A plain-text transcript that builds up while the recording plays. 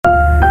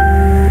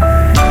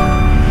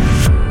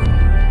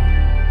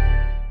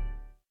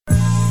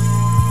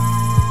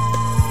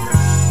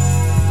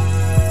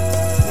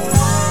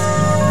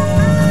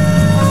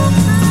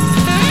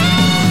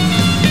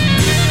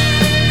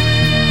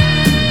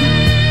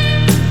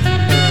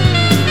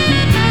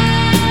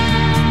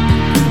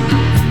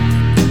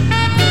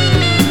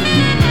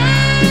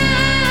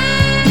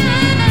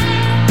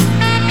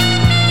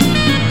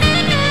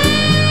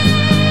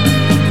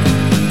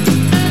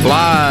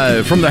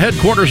from the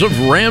headquarters of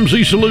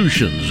Ramsey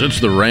Solutions, it's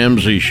The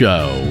Ramsey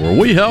Show, where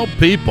we help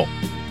people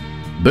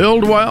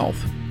build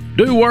wealth,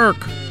 do work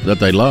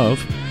that they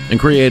love, and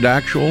create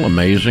actual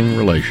amazing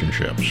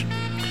relationships.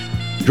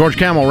 George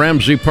Kamel,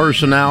 Ramsey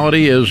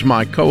Personality, is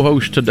my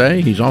co-host today.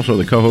 He's also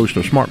the co-host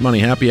of Smart Money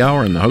Happy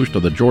Hour and the host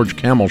of The George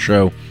Kamel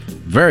Show,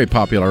 very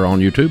popular on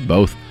YouTube,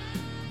 both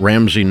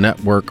Ramsey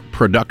Network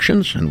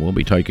Productions, and we'll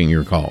be taking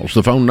your calls.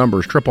 The phone number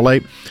is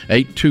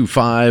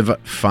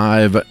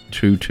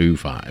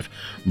 888-825-5225.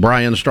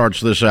 Brian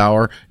starts this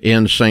hour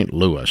in St.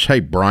 Louis.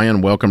 Hey,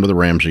 Brian, welcome to the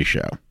Ramsey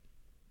Show.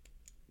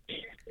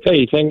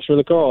 Hey, thanks for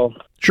the call.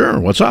 Sure,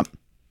 what's up?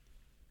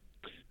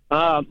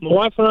 My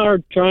wife and I are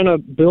trying to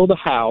build a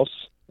house,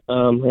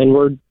 and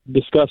we're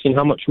discussing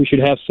how much we should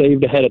have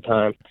saved ahead of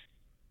time.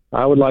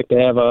 I would like to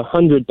have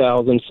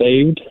 $100,000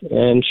 saved,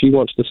 and she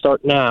wants to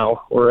start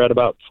now. We're at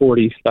about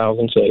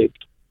 $40,000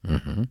 saved.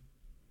 Mm-hmm.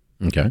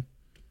 Okay.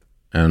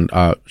 And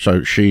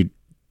so she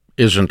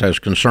isn't as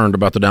concerned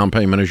about the down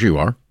payment as you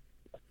are?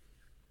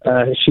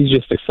 She's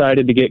just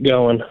excited to get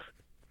going.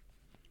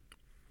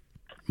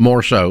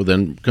 More so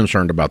than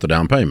concerned about the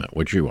down payment,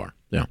 which you are.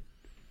 Yeah.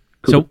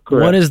 So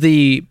Correct. what does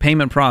the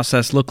payment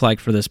process look like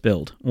for this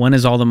build? When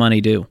is all the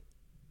money due?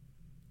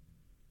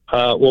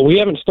 Well, we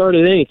haven't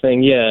started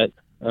anything yet.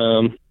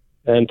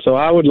 And so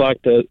I would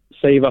like to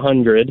save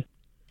 100,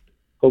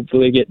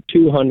 hopefully get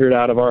 200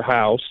 out of our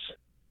house,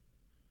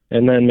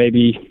 and then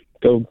maybe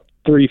go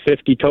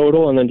 350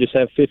 total, and then just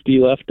have 50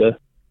 left to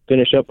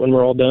finish up when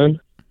we're all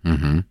done.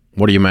 Mm-hmm.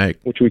 What do you make?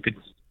 Which we could.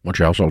 What's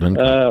your household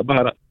income?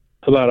 About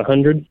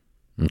 100.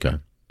 Okay. So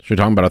you're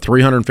talking about a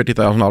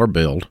 $350,000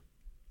 build.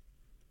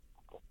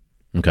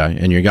 Okay.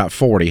 And you got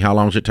 40. How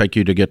long does it take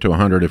you to get to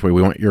 100 if we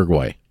went your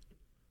way?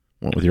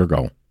 Went with your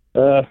goal?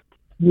 A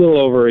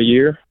little over a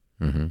year.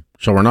 Mm-hmm.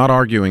 So we're not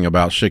arguing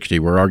about 60.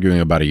 We're arguing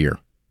about a year.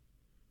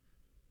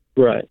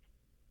 Right.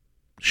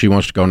 She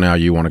wants to go now.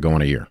 You want to go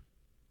in a year.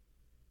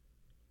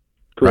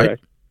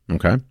 Correct. Right?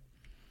 Okay.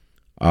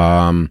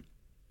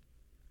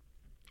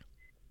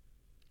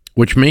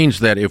 Which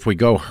means that if we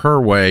go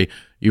her way,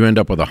 you end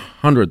up with a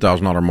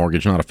 $100,000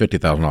 mortgage, not a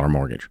 $50,000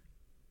 mortgage.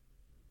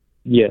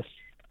 Yes.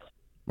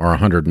 Or a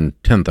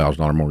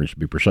 $110,000 mortgage to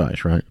be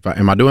precise, right?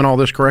 Am I doing all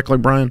this correctly,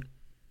 Brian?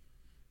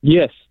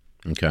 Yes.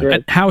 Okay. Right.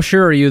 And how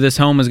sure are you this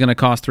home is going to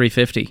cost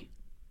 $350,000?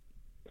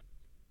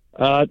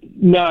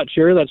 Not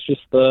sure. That's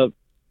just the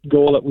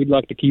goal that we'd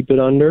like to keep it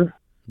under.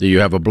 Do you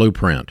have a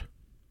blueprint?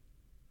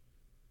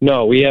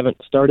 No, we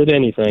haven't started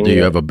anything. Do you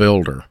yet. have a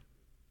builder?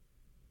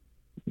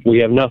 We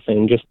have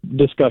nothing, just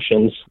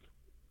discussions.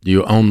 Do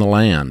you own the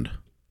land?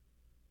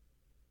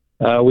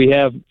 We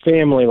have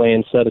family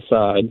land set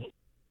aside.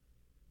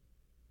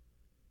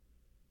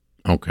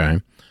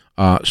 Okay.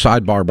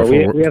 Sidebar But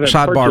before we haven't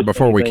sidebar purchased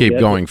before we anything keep yet.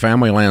 going.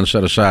 Family land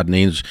set aside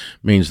means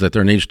that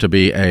there needs to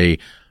be a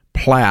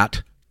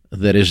plat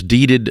that is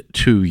deeded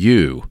to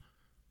you,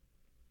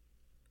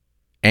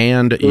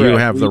 and you Correct.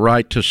 have the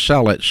right to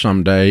sell it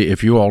someday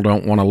if you all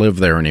don't want to live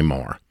there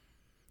anymore.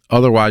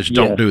 Otherwise,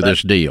 don't Yes, do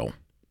that's- this deal.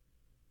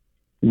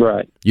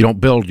 Right. You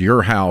don't build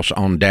your house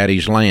on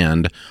Daddy's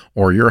land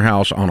or your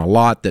house on a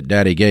lot that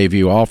Daddy gave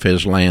you off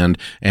his land,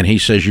 and he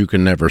says you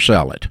can never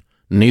sell it.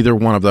 Neither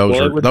one of those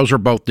Well, those are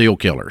both deal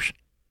killers.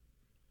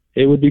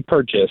 It would be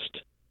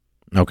purchased.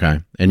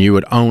 Okay, and you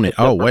would own it.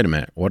 Oh, wait a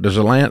minute. What does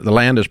the land? The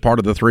land is part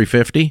of the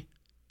 350.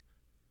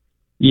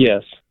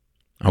 Yes.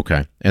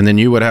 Okay, and then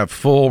you would have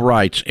full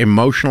rights,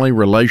 emotionally,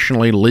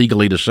 relationally,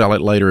 legally, to sell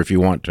it later if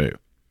you want to.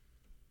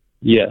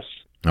 Yes.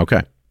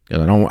 Okay.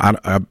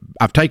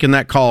 I've taken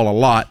that call a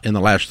lot in the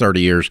last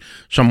 30 years.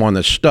 Someone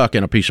that's stuck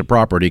in a piece of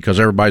property because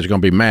everybody's going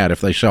to be mad if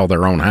they sell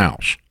their own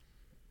house.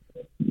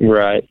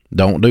 Right.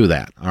 Don't do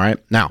that. All right.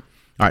 Now,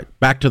 all right,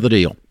 back to the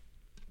deal.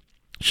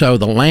 So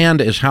the land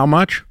is how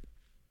much?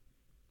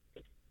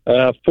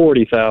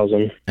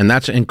 40,000 And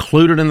that's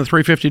included in the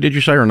 350, did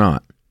you say, or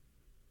not?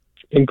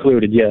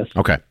 included. Yes.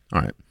 Okay.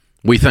 All right.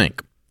 We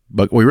think,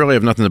 but we really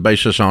have nothing to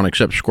base this on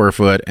except square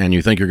foot, and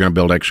you think you're going to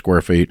build X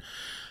square feet.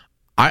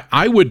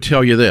 I would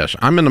tell you this.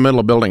 I'm in the middle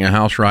of building a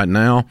house right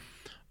now.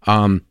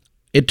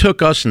 It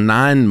took us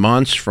 9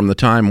 months from the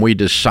time we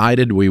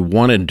decided we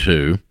wanted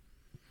to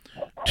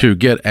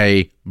get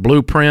a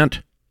blueprint,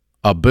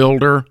 a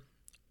builder,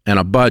 and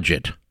a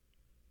budget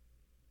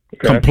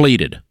Okay.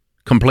 completed.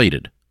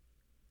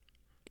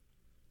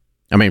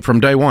 I mean, from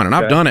day one, and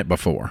I've Okay. done it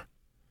before.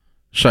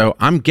 So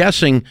I'm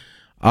guessing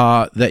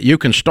that you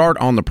can start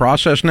on the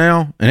process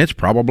now, and it's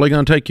probably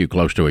going to take you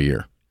close to a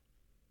year.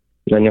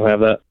 Then you'll have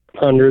that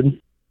 100.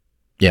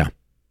 Yeah.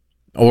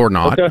 Or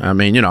not. Okay. I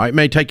mean, it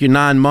may take you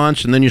 9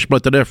 months, and then you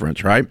split the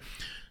difference, right?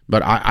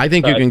 But I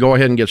think you Right. can go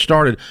ahead and get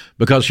started,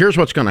 because here's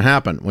what's going to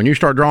happen. When you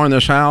start drawing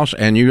this house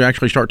and you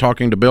actually start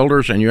talking to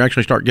builders and you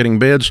actually start getting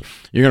bids,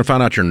 you're going to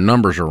find out your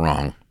numbers are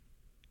wrong,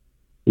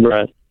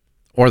 Right.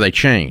 or they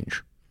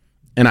change.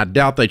 And I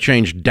doubt they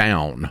change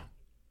down.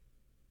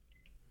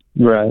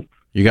 Right.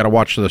 You got to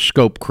watch the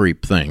scope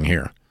creep thing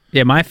here.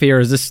 Yeah, my fear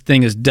is this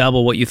thing is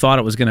double what you thought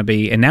it was going to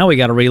be, and now we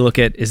got to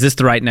relook at, is this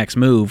the right next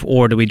move,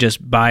 or do we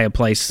just buy a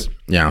place?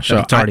 Yeah, so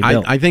that's already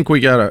built? I think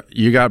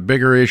you got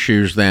bigger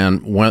issues than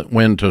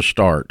when to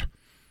start.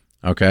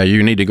 Okay,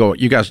 you need to go.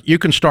 You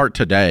can start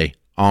today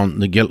on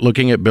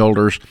looking at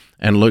builders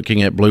and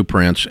looking at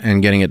blueprints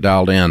and getting it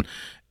dialed in.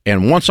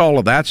 And once all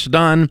of that's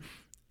done,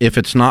 if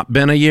it's not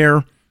been a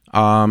year,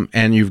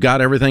 and you've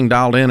got everything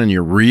dialed in and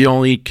you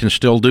really can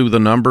still do the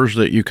numbers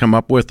that you come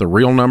up with, the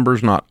real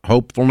numbers, not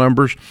hopeful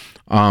numbers,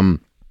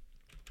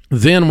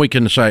 then we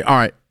can say, all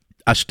right,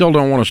 I still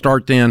don't want to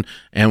start then.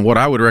 And what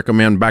I would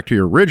recommend, back to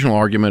your original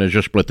argument, is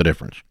just split the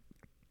difference.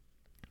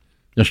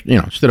 Just,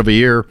 instead of a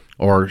year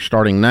or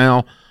starting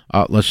now,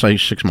 let's say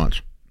 6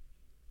 months.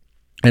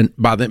 And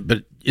by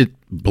then,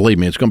 believe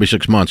me, it's going to be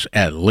 6 months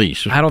at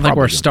least. I don't think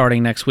we're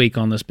starting next week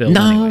on this build.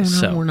 No, anyway,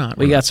 so we're not.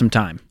 We got some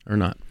time. We're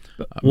not.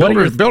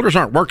 Builders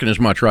aren't working as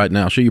much right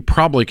now, so you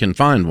probably can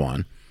find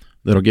one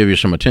that'll give you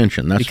some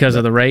attention. That's because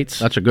of the rates?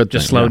 That's a good thing.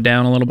 Just slowed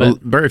down a little bit? Well,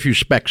 very few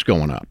specs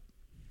going up.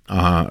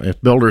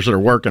 If builders that are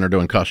working are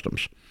doing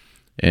customs.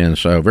 And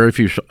so very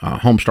few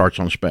home starts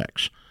on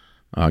specs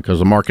because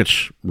the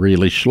market's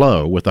really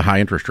slow with the high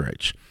interest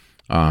rates.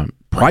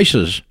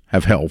 Prices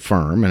have held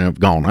firm and have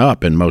gone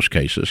up in most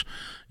cases,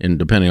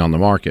 depending on the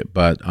market.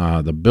 But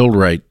the build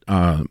rate,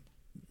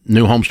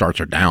 new home starts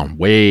are down,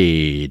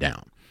 way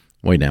down.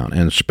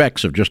 And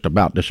specs have just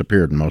about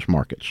disappeared in most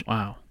markets.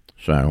 Wow.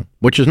 So,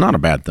 which is not a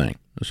bad thing.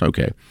 It's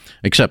okay,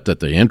 except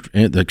that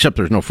except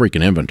there's no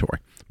freaking inventory.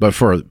 But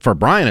for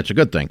Brian, it's a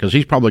good thing because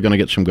he's probably going to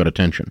get some good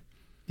attention.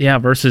 Yeah,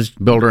 versus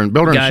builder and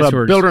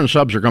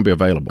subs are going to be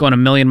available. Going a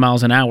million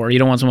miles an hour. You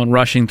don't want someone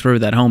rushing through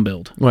that home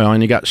build. Well,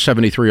 and you got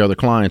 73 other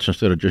clients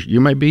instead of just, you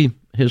may be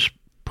his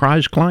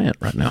prize client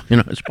right now.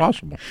 It's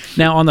possible.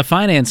 Now, on the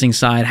financing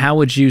side, how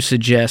would you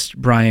suggest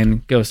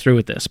Brian go through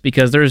with this?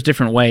 Because there's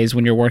different ways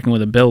when you're working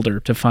with a builder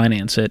to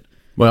finance it.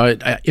 Well,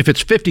 if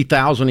it's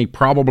 $50,000, he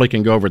probably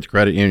can go over at the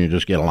credit union and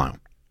just get a loan.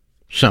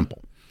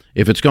 Simple.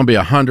 If it's going to be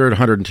 100,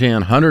 110,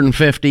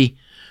 150,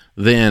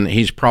 then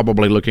he's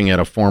probably looking at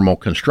a formal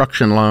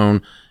construction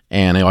loan,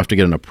 and he'll have to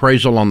get an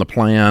appraisal on the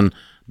plan.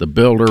 The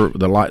builder,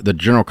 the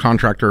general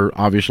contractor,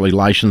 obviously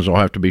license will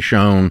have to be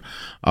shown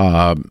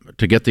to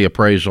get the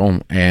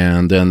appraisal,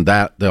 and then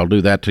they'll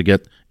do that to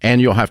get,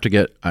 and you'll have to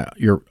get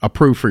your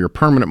approved for your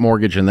permanent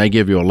mortgage, and they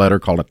give you a letter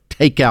called a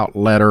takeout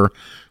letter,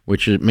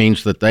 which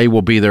means that they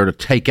will be there to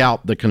take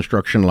out the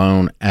construction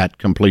loan at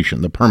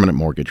completion. The permanent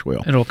mortgage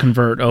will. It'll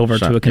convert over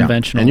to a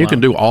conventional And you loan.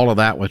 can do all of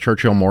that with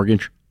Churchill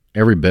Mortgage,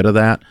 every bit of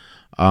that,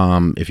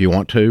 if you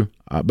want to.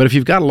 But if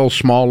you've got a little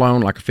small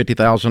loan, like a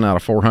 $50,000 out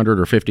of $400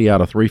 or $50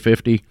 out of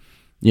 $350,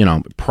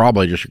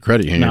 probably just your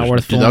credit union.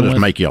 They'll just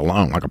make you a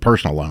loan, like a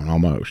personal loan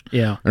almost.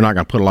 Yeah. They're not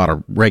going to put a lot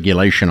of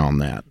regulation on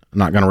that.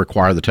 Not going to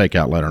require the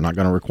takeout letter. Not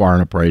going to require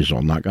an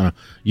appraisal. Not going to,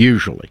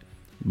 usually.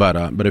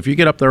 But if you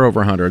get up there over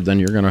 100, then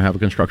you're going to have a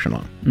construction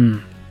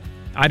loan.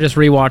 I just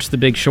rewatched The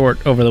Big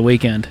Short over the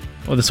weekend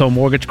with this whole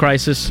mortgage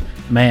crisis.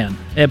 Man,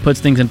 it puts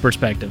things in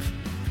perspective.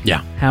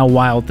 Yeah. How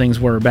wild things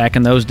were back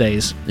in those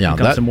days. Yeah.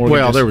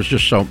 There was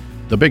just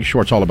The Big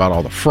Short's all about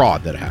all the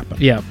fraud that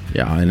happened. Yeah.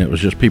 Yeah, and it was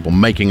just people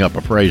making up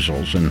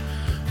appraisals, and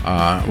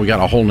we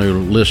got a whole new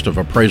list of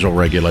appraisal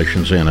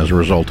regulations in as a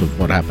result of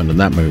what happened in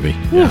that movie.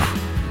 Yeah,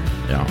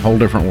 a whole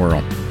different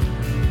world.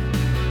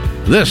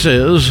 This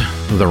is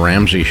The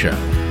Ramsey Show.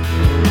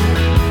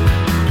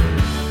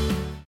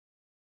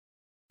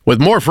 With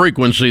more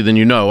frequency than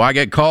you know, I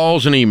get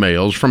calls and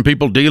emails from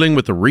people dealing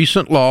with the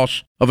recent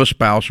loss of a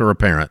spouse or a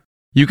parent.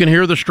 You can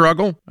hear the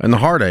struggle and the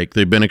heartache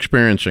they've been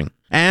experiencing.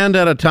 And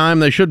at a time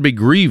they should be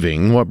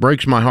grieving, what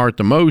breaks my heart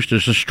the most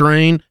is the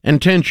strain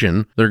and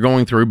tension they're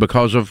going through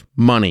because of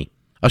money,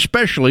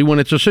 especially when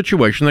it's a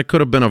situation that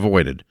could have been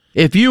avoided.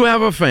 If you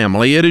have a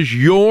family, it is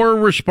your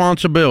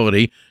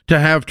responsibility to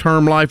have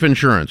term life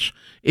insurance.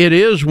 It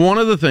is one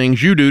of the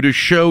things you do to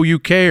show you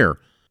care.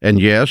 And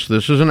yes,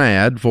 this is an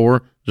ad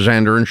for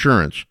Zander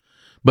Insurance.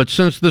 But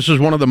since this is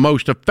one of the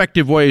most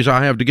effective ways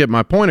I have to get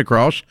my point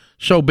across,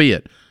 so be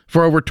it.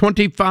 For over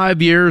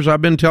 25 years,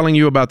 I've been telling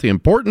you about the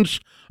importance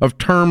of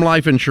term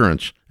life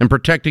insurance and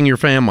protecting your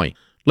family.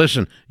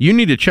 Listen, you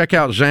need to check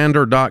out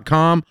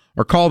Zander.com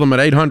or call them at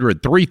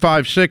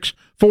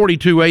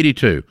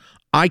 800-356-4282.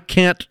 I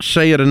can't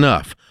say it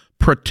enough.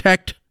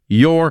 Protect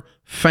your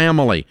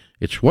family.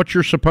 It's what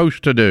you're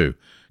supposed to do.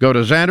 Go to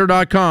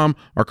Zander.com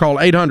or call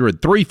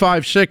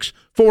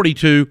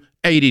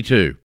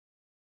 800-356-4282.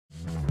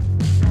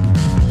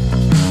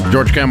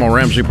 George Kamel,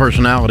 Ramsey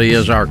Personality,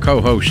 is our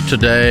co-host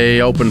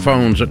today. Open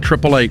phones at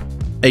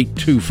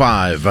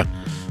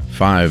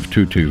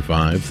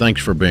 888-825-5225.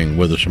 Thanks for being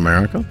with us,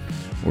 America.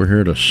 We're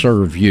here to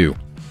serve you.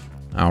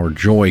 Our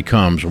joy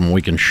comes when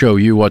we can show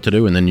you what to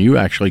do, and then you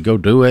actually go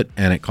do it,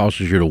 and it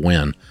causes you to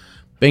win.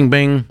 Bing,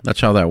 bing. That's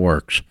how that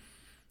works.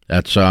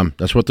 That's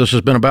what this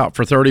has been about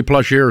for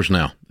 30-plus years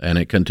now, and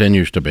it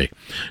continues to be.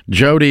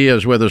 Jody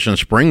is with us in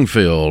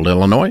Springfield,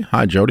 Illinois.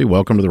 Hi, Jody.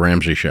 Welcome to the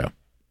Ramsey Show.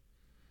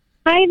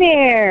 Hi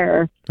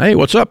there. Hey,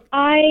 what's up?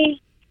 I'm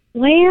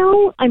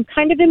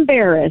kind of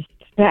embarrassed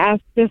to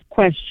ask this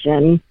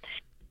question.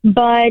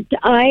 but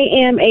I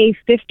am a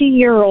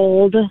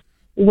 50-year-old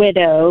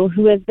widow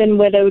who has been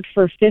widowed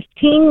for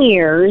 15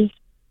 years.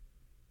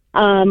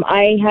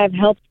 I have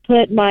helped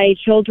put my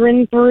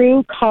children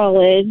through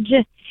college,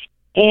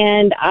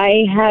 and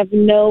I have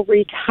no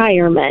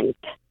retirement.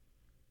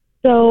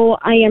 So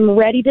I am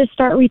ready to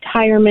start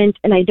retirement,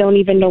 and I don't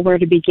even know where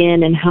to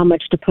begin and how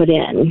much to put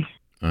in.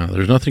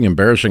 There's nothing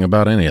embarrassing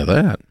about any of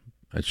that.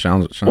 It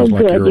sounds Oh,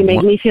 like good. You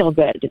make me feel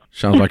good.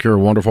 sounds like you're a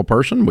wonderful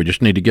person. We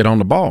just need to get on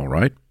the ball,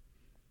 right?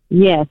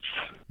 Yes.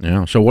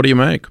 Yeah. So what do you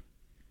make?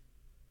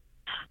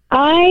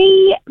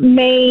 I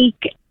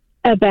make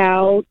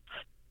about,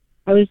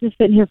 I was just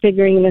sitting here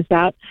figuring this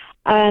out.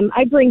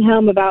 I bring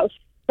home about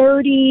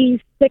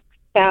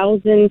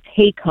 36,000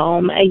 take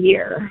home a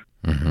year.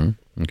 Mm-hmm.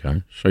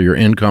 Okay. So your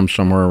income's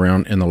somewhere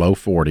around in the low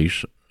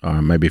 40s,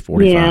 maybe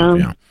 45.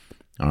 Yeah.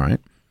 All right.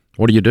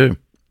 What do you do?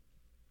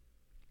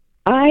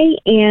 I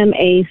am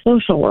a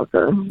social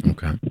worker.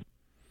 Okay.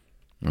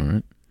 All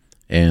right.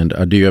 And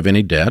do you have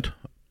any debt?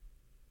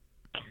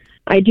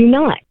 I do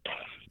not.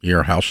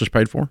 Your house is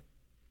paid for?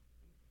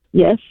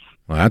 Yes.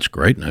 Well, that's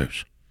great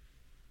news.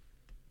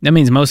 That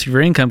means most of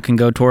your income can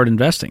go toward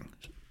investing.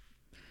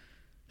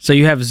 So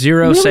you have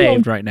zero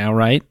saved right now,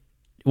 right?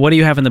 What do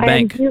you have in the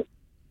bank?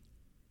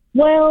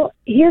 Well,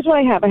 here's what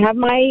I have. I have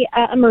my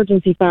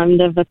emergency fund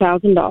of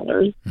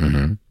 $1,000.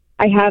 Mm-hmm.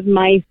 I have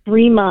my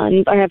 3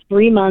 months. I have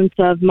 3 months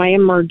of my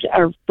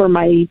for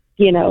my,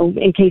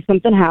 in case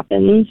something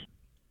happens.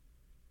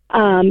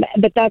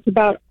 But that's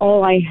about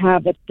all I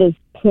have at this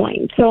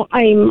point. So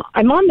I'm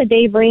on the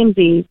Dave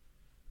Ramsey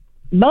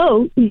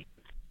boat.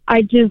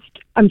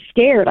 I'm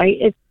scared.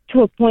 It's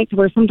to a point to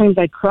where sometimes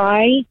I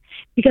cry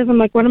because I'm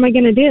like, what am I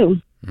going to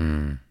do?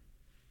 Mm.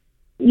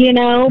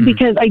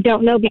 Because I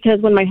don't know,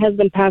 because when my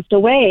husband passed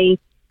away,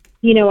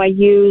 I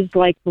used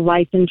like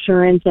life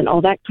insurance and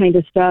all that kind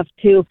of stuff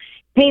to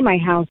pay my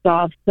house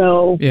off.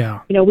 So,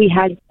 we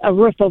had a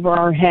roof over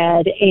our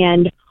head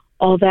and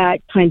all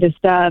that kind of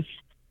stuff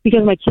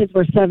because my kids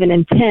were 7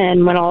 and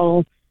 10 when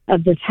all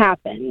of this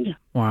happened.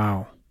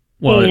 Wow.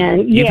 Well,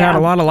 you've had a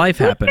lot of life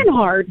happen. It's been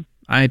hard.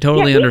 I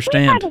totally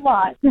understand. We've had a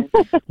lot.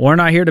 We're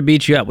not here to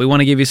beat you up. We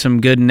want to give you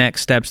some good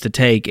next steps to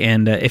take.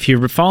 And if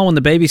you're following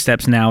the baby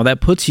steps now, that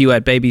puts you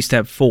at baby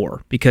step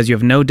 4 because you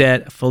have no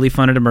debt, a fully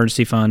funded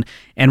emergency fund.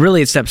 And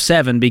really it's step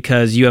 7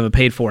 because you have a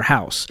paid for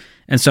house.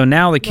 And so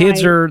now the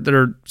kids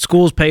their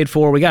school's paid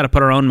for. We got to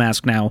put our own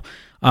mask now,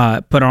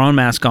 put our own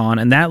mask on.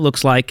 And that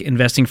looks like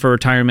investing for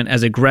retirement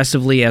as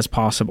aggressively as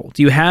possible.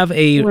 Do you have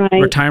a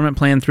retirement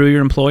plan through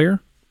your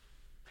employer?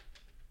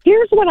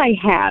 Here's what I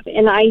have,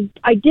 and I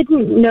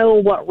didn't know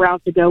what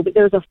route to go, but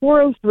there's a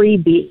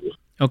 403B.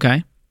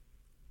 Okay.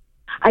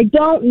 I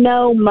don't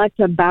know much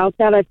about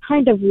that. I've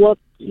kind of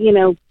looked,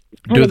 Do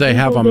they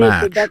have a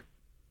match?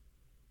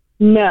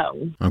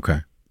 No.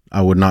 Okay.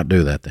 I would not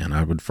do that then.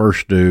 I would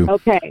first do...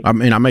 Okay. I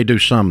mean, I may do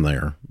some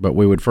there, but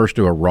we would first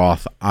do a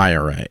Roth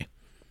IRA.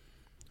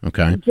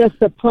 Okay? Just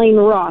a plain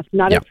Roth,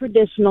 not a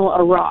traditional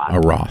Roth.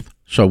 A Roth.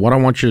 So what I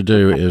want you to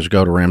do is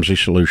go to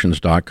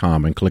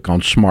RamseySolutions.com and click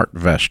on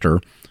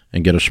SmartVestor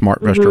and get a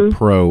SmartVestor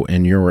Pro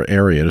in your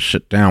area to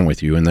sit down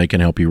with you, and they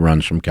can help you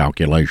run some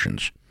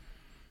calculations.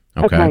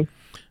 Okay.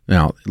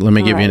 Now, let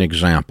me give you an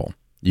example.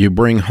 You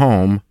bring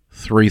home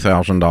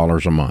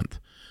 $3,000 a month.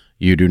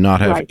 You do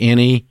not have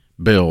any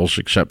bills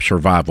except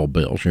survival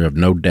bills. You have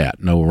no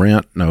debt, no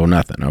rent, no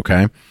nothing,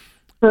 okay?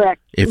 Correct.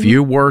 If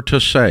you were to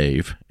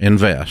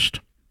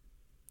invest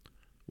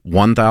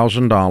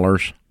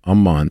 $1,000 a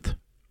month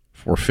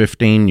for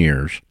 15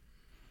 years,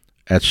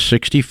 at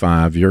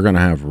 65, you're going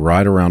to have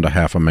right around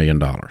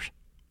 $500,000,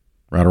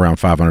 right around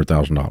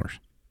 $500,000.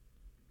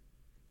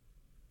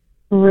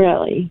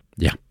 Really?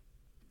 Yeah.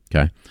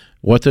 Okay.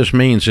 What this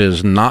means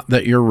is not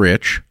that you're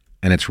rich,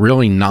 and it's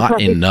really not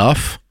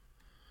enough,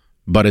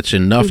 but it's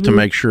enough to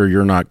make sure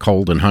you're not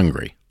cold and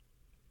hungry.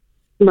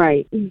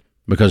 Right.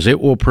 Because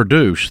it will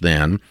produce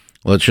then,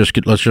 let's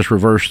just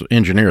reverse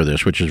engineer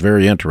this, which is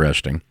very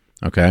interesting,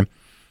 okay?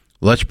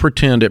 Let's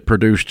pretend it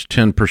produced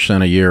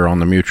 10% a year on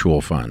the mutual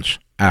funds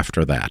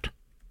after that,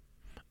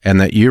 and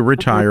that you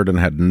retired and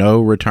had no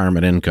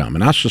retirement income.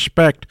 And I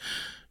suspect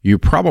you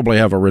probably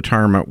have a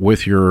retirement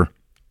with your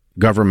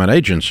government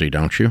agency,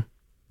 don't you?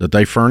 That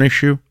they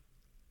furnish you?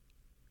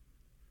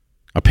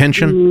 A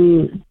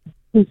pension?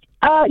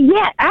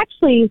 Yeah,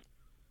 actually,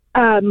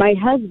 my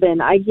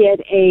husband, I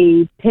get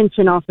a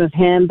pension off of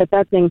him, but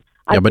that's in...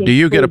 but do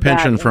you get a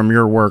pension from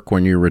your work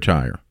when you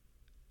retire?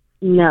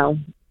 No.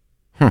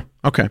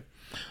 Okay.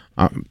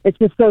 It's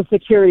just Social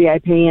Security I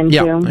pay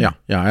into. Yeah,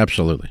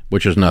 absolutely.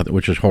 Which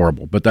is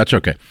horrible, but that's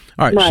okay.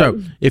 All right.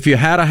 So if you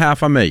had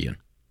 $500,000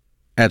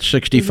 at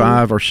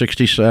 65 or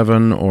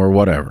 67 or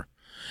whatever,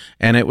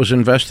 and it was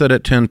invested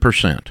at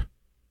 10%,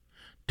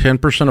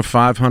 10% of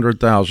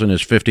 500,000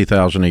 is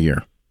 50,000 a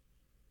year.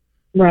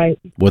 Right.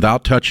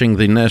 Without touching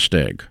the nest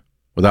egg,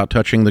 without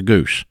touching the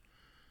goose,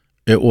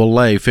 it will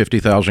lay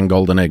 50,000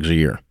 golden eggs a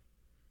year.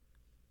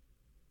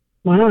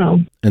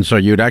 Wow. And so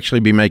you'd actually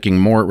be making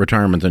more at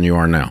retirement than you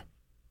are now.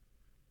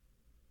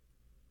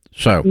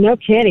 So no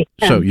kidding.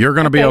 So you're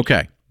going to be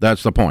okay.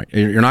 That's the point.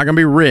 You're not going to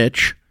be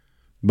rich,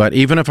 but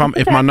even if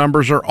my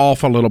numbers are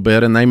off a little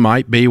bit, and they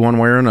might be one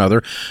way or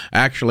another,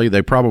 actually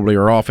they probably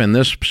are off in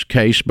this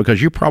case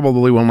because you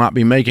probably will not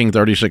be making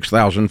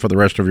 $36,000 for the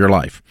rest of your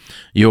life.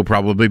 You'll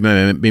probably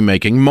be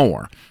making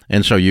more,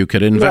 and so you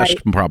could invest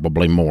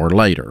probably more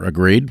later.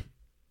 Agreed?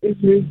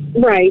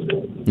 Mm-hmm. Right.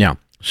 Yeah.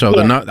 So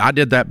I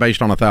did that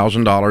based on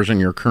 $1,000 in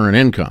your current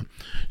income.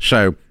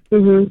 So,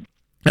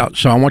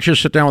 so I want you to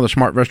sit down with a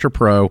SmartVestor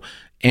Pro,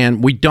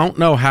 and we don't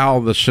know how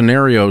the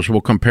scenarios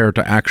will compare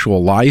to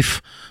actual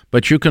life,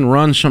 but you can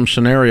run some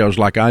scenarios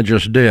like I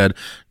just did,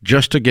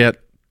 just to get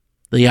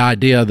the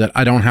idea that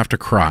I don't have to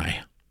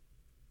cry.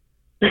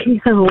 I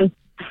know.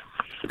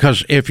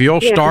 Because if you'll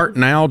start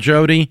now,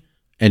 Jody,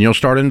 and you'll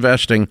start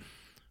investing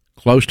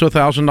close to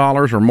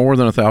 $1,000 or more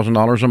than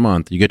 $1,000 a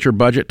month, you get your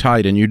budget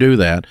tight and you do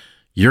that,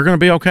 you're going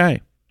to be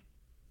okay.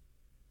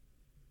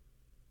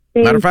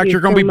 Matter of fact,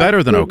 you're going to be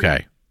better than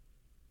okay.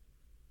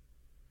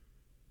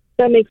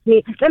 That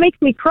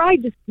makes me cry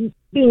just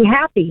being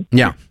happy.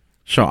 Yeah.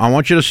 So I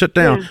want you to sit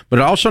down, but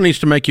it also needs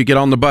to make you get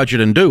on the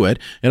budget and do it.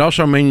 It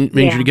also means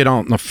you to get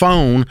on the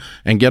phone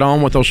and get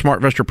on with those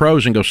SmartVestor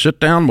Pros and go sit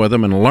down with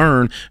them and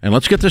learn, and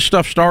let's get this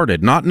stuff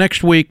started. Not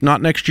next week,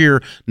 not next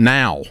year,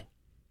 now.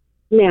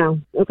 Now,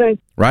 okay.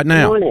 Right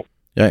now. I'm on it.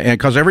 Yeah,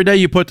 because every day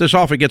you put this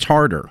off, it gets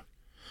harder.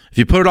 If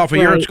you put it off a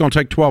year, it's going to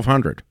take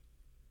 $1,200.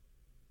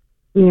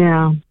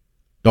 Yeah.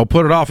 Don't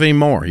put it off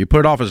anymore. You put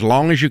it off as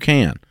long as you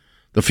can.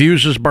 The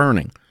fuse is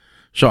burning.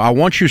 So I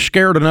want you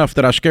scared enough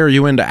that I scare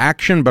you into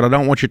action, but I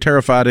don't want you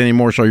terrified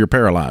anymore so you're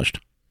paralyzed.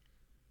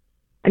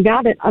 I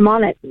got it. I'm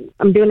on it.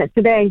 I'm doing it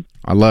today.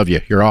 I love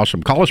you. You're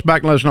awesome. Call us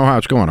back and let us know how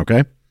it's going,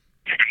 okay?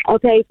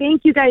 Okay.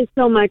 Thank you guys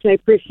so much. I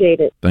appreciate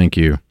it. Thank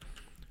you.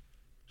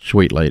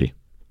 Sweet lady.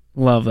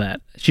 Love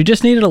that. She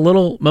just needed a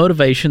little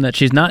motivation that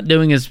she's not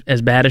doing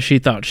as bad as she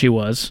thought she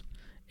was,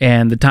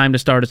 and the time to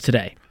start is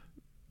today.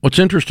 What's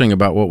interesting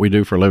about what we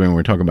do for a living when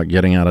we talk about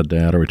getting out of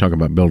debt or we talk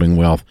about building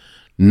wealth,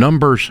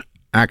 numbers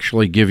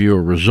actually give you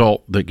a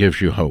result that gives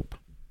you hope.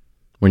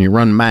 When you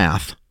run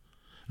math,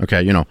 okay,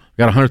 I got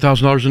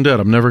 $100,000 in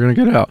debt, I'm never going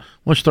to get out.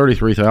 Well, it's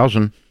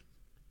 $33,000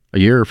 a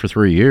year for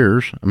 3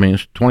 years. I mean,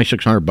 it's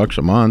 $2,600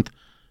 a month,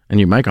 and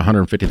you make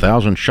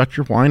 $150,000. Shut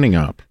your whining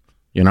up.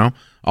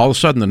 All of a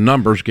sudden the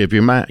numbers give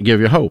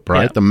you hope,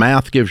 right? Yeah. The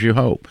math gives you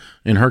hope.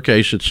 In her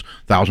case, it's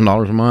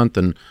 $1,000 a month,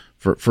 and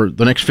for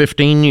the next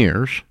 15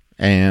 years,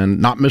 and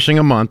not missing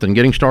a month, and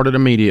getting started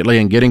immediately,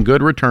 and getting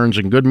good returns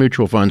and good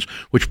mutual funds,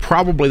 which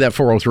probably that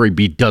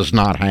 403B does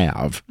not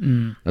have.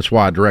 That's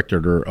why I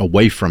directed her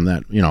away from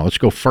that. Let's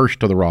go first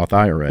to the Roth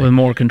IRA. With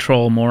more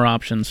control, more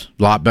options.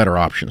 A lot better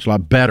options, a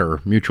lot better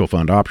mutual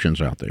fund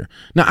options out there.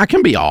 Now, I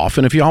can be off,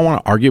 and if y'all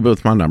want to argue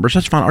with my numbers,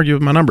 that's fine, argue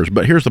with my numbers.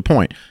 But here's the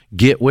point.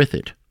 Get with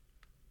it.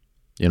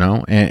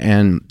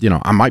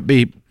 I might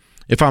be,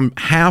 if I'm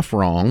half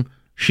wrong,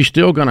 she's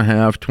still going to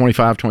have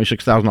 $25,000,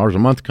 $26,000 a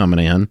month coming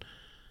in,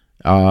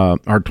 or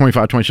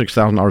 $25,000,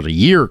 $26,000 a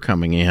year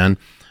coming in,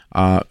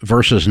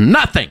 versus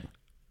nothing,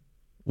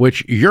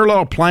 which your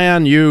little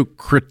plan, you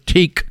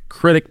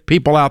critic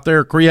people out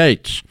there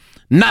creates.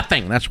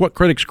 Nothing. That's what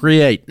critics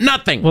create.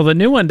 Nothing. Well, the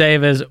new one,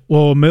 Dave, is,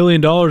 $1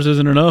 million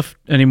isn't enough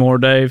anymore,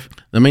 Dave.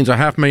 That means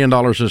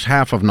 $500,000 is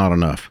half of not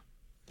enough.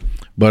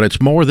 But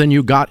it's more than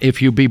you got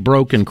if you be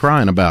broke and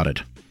crying about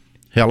it.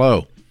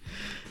 Hello.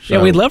 So,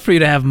 yeah, we'd love for you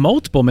to have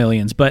multiple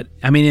millions, but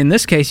I mean, in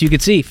this case, you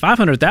could see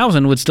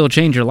 $500,000 would still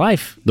change your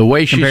life. The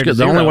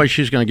only way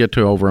she's going to get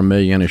to over $1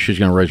 million is she's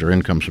going to raise her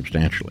income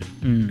substantially,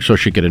 so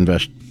she could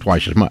invest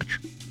twice as much.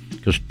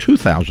 Because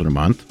 $2,000 a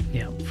month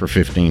for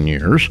 15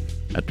 years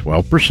at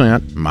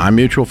 12%. My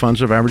mutual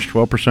funds have averaged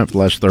 12% for the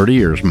last 30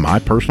 years. My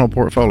personal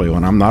portfolio,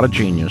 and I'm not a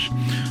genius.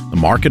 The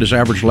market has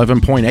averaged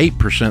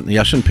 11.8% in the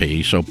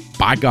S&P. So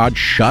by God,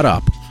 shut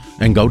up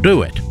and go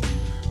do it.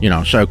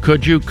 So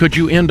could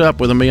you end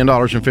up with $1 million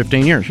in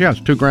 15 years? Yeah,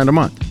 it's $2,000 a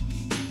month.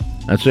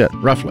 That's it,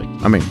 roughly.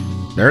 I mean,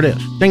 there it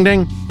is. Ding,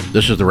 ding.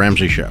 This is The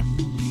Ramsey Show.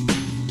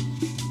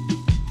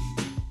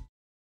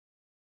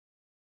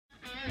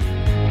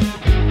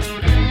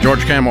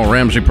 George Kamel,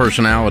 Ramsey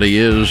Personality,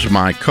 is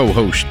my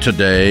co-host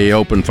today.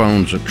 Open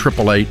phones at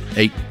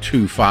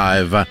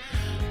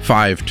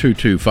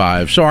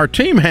 888-825-5225. So our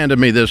team handed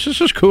me this. This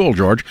is cool,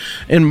 George.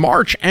 In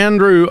March,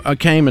 Andrew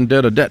came and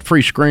did a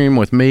debt-free scream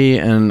with me,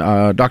 and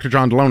Dr.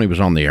 John Deloney was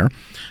on the air.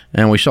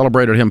 And we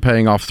celebrated him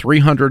paying off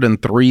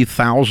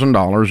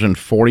 $303,000 in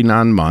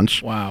 49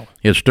 months. Wow.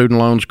 His student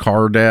loans,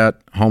 car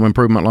debt, home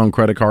improvement loan,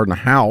 credit card, and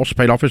a house,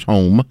 paid off his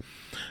home.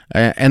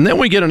 And then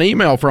we get an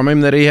email from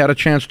him that he had a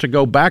chance to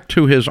go back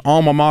to his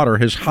alma mater,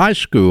 his high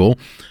school,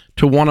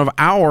 to one of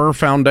our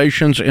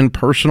Foundations in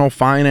Personal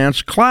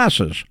Finance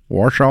classes,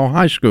 Warsaw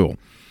High School.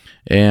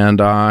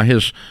 And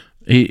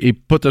he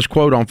put this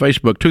quote on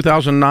Facebook,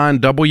 2009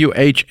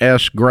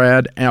 WHS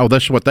grad. Oh,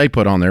 this is what they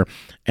put on there.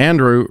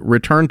 Andrew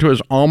returned to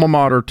his alma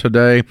mater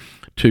today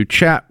to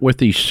chat with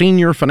the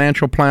senior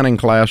financial planning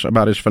class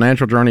about his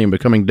financial journey and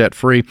becoming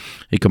debt-free.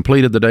 He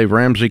completed the Dave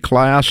Ramsey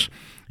class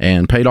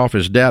and paid off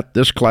his debt.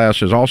 This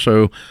class is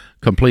also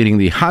completing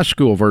the high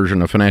school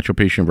version of Financial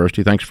Peace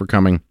University. Thanks for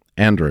coming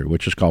Andrew,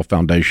 which is called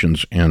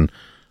Foundations in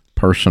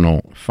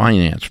Personal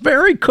Finance.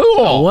 Very cool.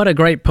 Oh, what a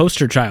great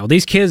poster child.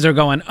 These kids are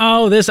going,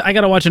 oh, I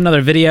got to watch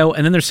another video,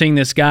 and then they're seeing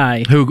this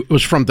guy who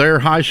was from their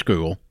high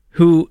school,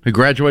 who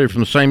graduated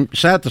from sat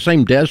at the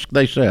same desk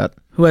they sat,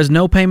 who has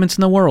no payments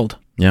in the world.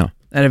 Yeah,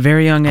 at a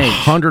very young age,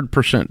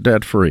 100%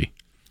 debt free.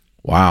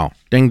 Wow,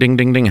 ding, ding,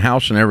 ding, ding,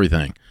 house and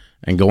everything,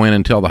 and go in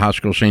and tell the high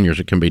school seniors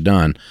it can be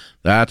done.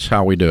 That's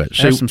how we do it.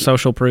 There's some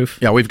social proof.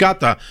 Yeah, we've got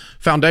the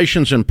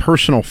Foundations in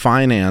Personal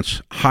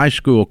Finance high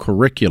school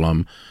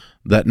curriculum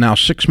that now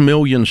 6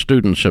 million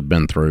students have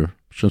been through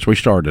since we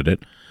started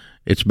it.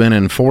 It's been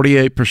in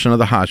 48% of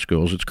the high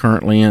schools. It's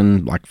currently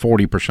in like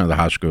 40% of the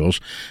high schools.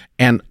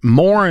 And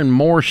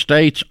more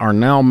states are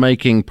now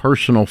making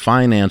personal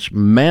finance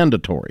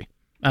mandatory.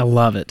 I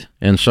love it.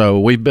 And so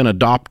we've been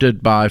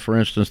adopted by, for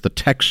instance, the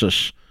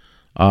Texas,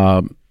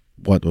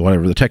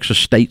 the Texas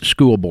State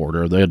School Board,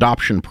 or the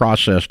adoption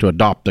process to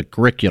adopt the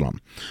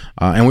curriculum.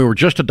 And we were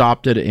just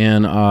adopted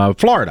in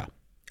Florida.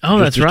 Oh,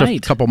 that's right.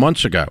 A couple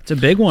months ago. It's a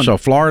big one. So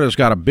Florida's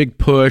got a big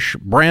push,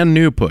 brand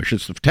new push.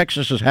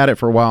 Texas has had it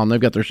for a while, and they've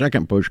got their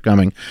second push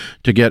coming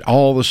to get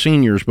all the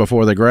seniors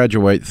before they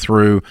graduate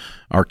through,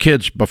 our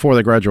kids before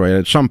they graduate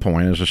at some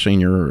point as a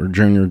senior or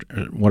junior,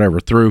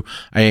 whatever, through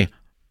a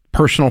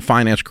personal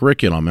finance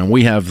curriculum. And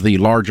we have the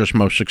largest,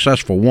 most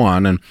successful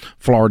one, and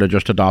Florida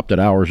just adopted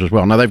ours as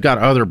well. Now, they've got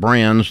other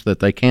brands that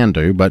they can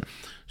do, but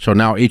so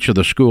now each of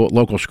the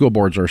local school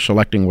boards are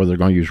selecting whether they're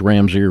going to use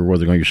Ramsey or whether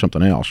they're going to use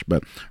something else.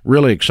 But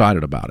really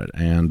excited about it,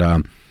 and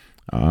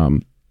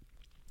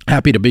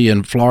happy to be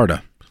in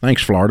Florida.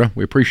 Thanks, Florida.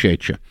 We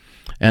appreciate you.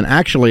 And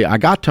actually, I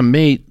got to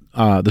meet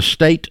the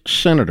state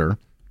senator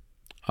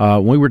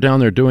when we were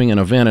down there doing an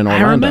event in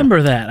Orlando. I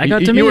remember that. I got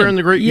to meet him. You were in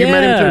the green. You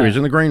met him too. He was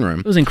in the green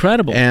room. It was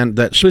incredible. And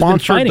that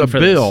sponsored the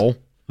bill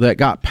that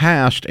got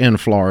passed in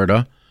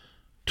Florida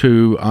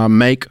to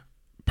make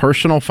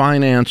personal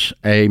finance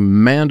a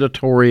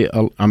mandatory,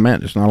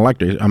 it's not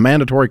elective, a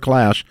mandatory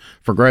class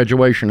for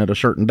graduation at a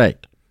certain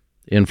date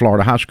in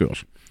Florida high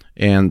schools.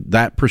 And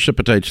that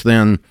precipitates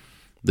then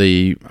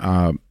the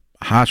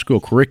high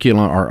school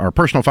curriculum, our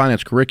personal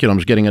finance curriculum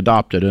is getting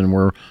adopted, and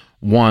we're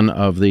one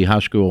of the high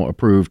school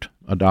approved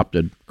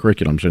adopted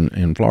curriculums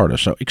in Florida.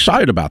 So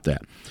excited about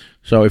that.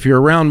 So if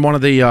you're around one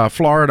of the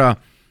Florida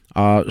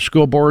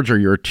school boards, or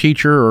you're a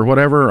teacher or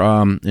whatever,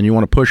 and you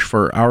want to push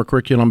for our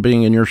curriculum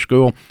being in your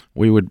school,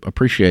 we would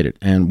appreciate it.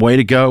 And way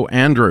to go,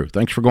 Andrew.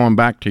 Thanks for going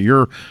back to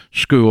your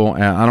school.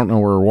 I don't know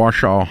where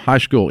Washoe High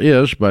School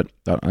is, but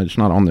it's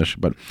not on this,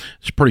 but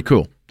it's pretty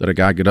cool that a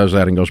guy does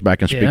that and goes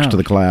back and speaks to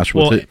the class.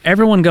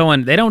 Everyone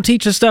going, they don't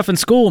teach us stuff in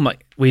school. I'm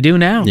like, we do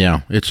now.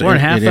 Yeah. We're in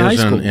half the high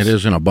schools. It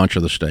is in a bunch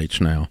of the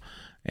states now.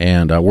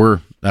 And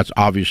that's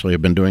obviously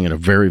have been doing it a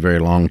very, very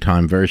long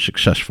time, very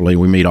successfully.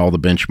 We meet all the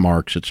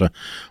benchmarks.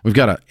 We've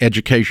got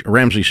a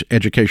Ramsey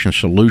Education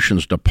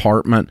Solutions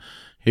department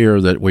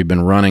here that we've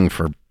been running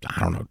for,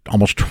 I don't know,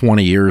 almost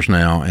 20 years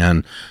now.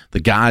 And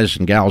the guys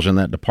and gals in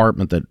that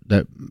department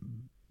that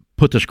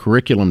put this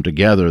curriculum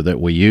together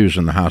that we use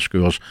in the high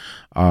schools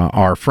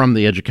are from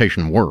the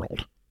education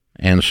world.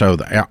 And so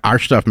our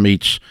stuff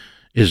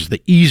is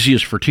the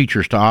easiest for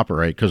teachers to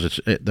operate because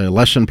the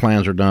lesson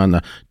plans are done,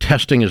 the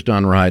testing is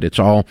done right, it's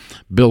all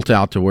built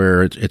out to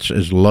where it's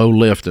as low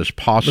lift as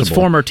possible. Those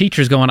former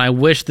teachers going, I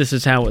wish this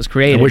is how it was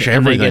created. I wish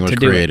everything was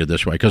created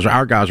this way, because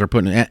our guys are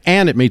putting it,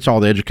 and it meets all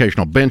the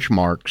educational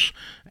benchmarks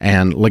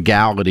and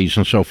legalities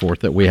and so forth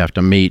that we have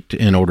to meet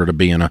in order to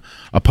be in a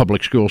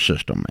public school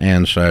system.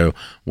 And so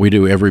we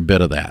do every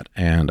bit of that.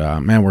 And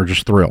man, we're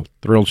just thrilled.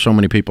 So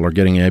many people are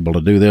getting able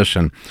to do this,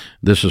 and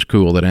this is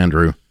cool that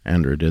Andrew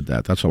did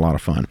that. That's a lot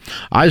of fun.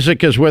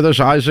 Isaac is with us.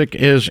 Isaac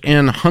is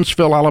in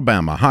Huntsville,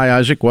 Alabama. Hi,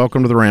 Isaac.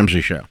 Welcome to the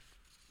Ramsey Show.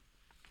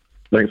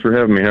 Thanks for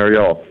having me. How are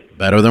y'all?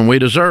 Better than we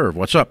deserve.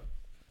 What's up?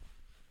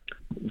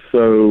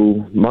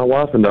 So my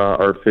wife and I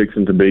are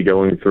fixing to be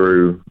going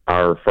through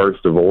our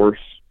first divorce,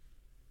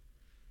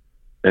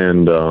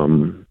 and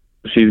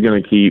she's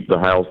going to keep the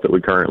house that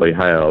we currently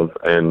have,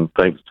 and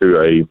thanks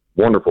to a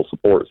wonderful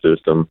support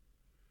system,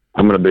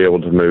 I'm going to be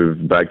able to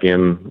move back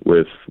in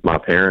with my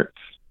parents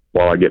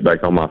while I get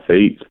back on my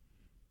feet.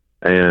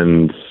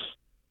 And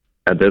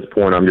at this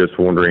point, I'm just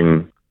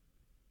wondering,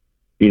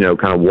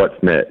 kind of what's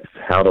next?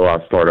 How do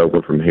I start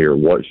over from here?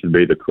 What should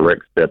be the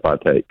correct step I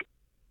take?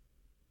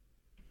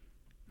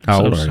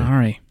 How old are you?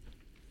 Sorry.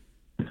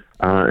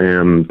 I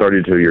am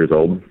 32 years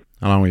old.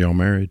 How long were y'all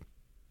married?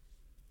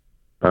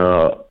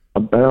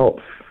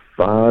 About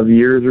 5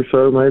 years or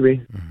so, maybe.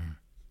 Mm-hmm.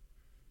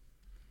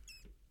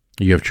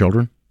 You have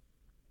children?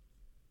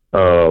 A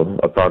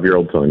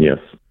 5-year-old son, yes.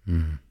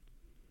 Mm-hmm.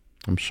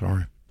 I'm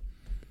sorry.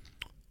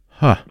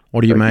 Huh.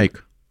 What do you make?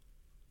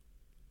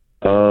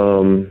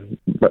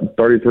 About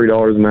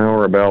 $33 an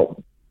hour,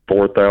 about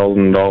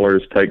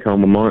 $4,000 take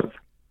home a month.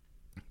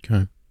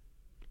 Okay.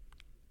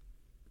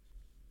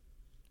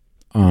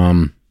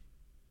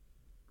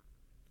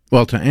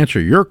 Well, to answer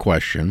your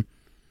question,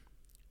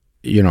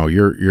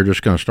 you're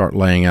just going to start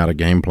laying out a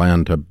game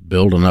plan to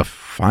build enough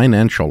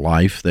financial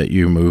life that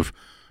you move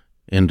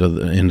into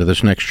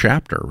this next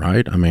chapter,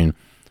 right? I mean,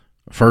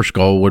 first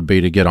goal would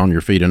be to get on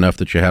your feet enough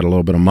that you had a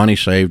little bit of money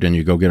saved and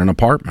you go get an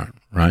apartment,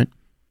 right?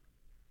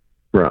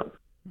 Right.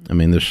 I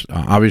mean, this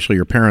obviously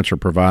your parents are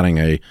providing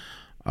a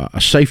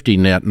safety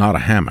net, not a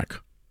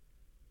hammock.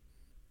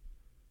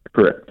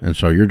 Correct. And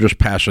so you're just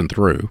passing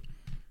through.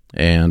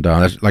 And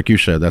that's, like you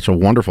said, that's a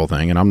wonderful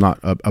thing, and I'm not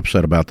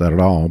upset about that at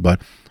all.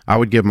 But I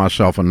would give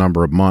myself a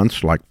number of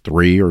months, like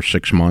 3 or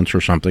 6 months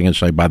or something, and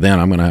say by then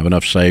I'm going to have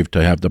enough saved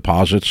to have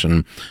deposits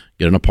and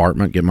get an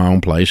apartment, get my own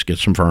place, get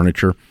some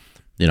furniture,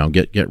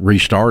 get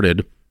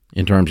restarted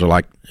in terms of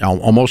like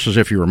almost as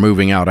if you were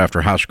moving out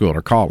after high school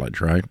or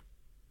college, right?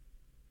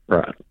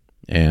 Right.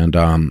 And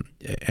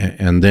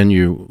then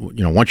you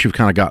once you've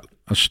kind of got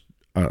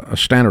a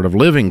standard of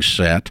living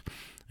set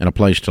and a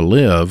place to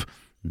live,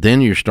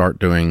 then you start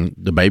doing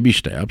the baby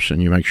steps,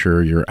 and you make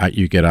sure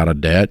you get out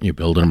of debt, and you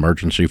build an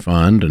emergency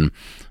fund, and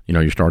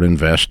you start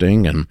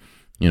investing, and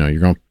you're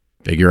going to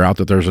figure out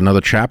that there's another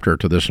chapter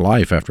to this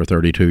life after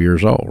 32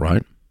 years old,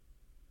 right?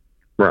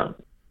 Right.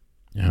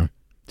 Yeah.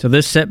 So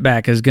this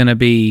setback is going to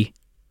be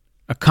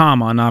a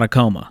comma, not a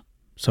coma.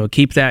 So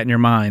keep that in your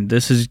mind.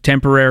 This is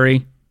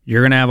temporary.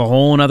 You're going to have a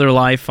whole other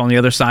life on the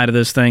other side of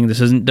this thing. This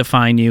doesn't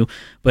define you,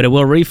 but it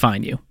will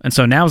refine you. And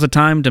so now's the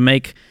time to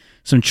make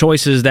some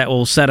choices that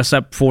will set us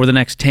up for the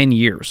next 10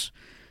 years.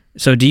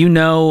 So do you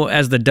know,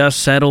 as the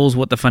dust settles,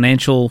 what the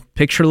financial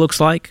picture looks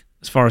like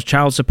as far as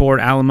child support,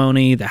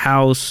 alimony, the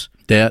house?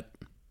 Debt?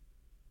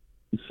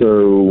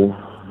 So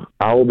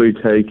I will be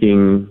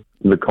taking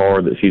the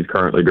car that she's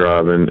currently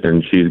driving,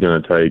 and she's going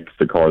to take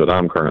the car that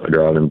I'm currently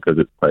driving because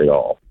it's paid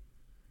off.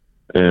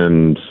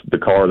 And the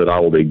car that I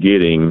will be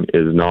getting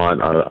is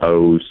not, I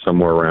owe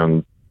somewhere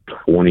around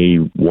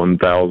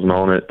 $21,000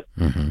 on it.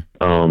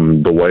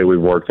 Mm-hmm. The way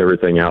we've worked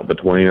everything out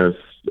between us,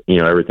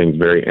 everything's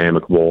very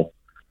amicable.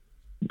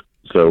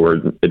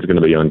 So it's going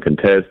to be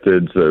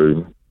uncontested.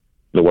 So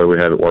the way we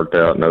have it worked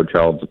out, no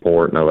child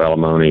support, no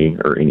alimony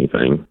or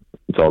anything.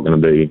 It's all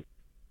going to be,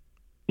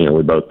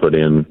 we both put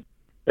in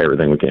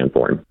everything we can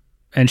for him.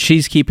 And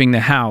she's keeping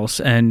the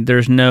house, and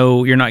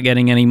you're not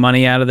getting any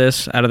money out of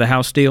the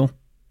house deal?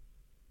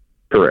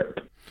 Correct.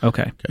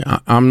 Okay.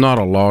 I'm not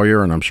a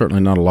lawyer, and I'm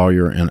certainly not a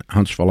lawyer in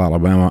Huntsville,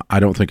 Alabama. I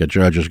don't think a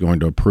judge is going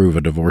to approve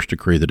a divorce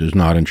decree that does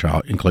not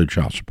include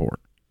child support.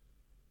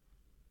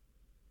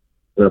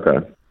 Okay.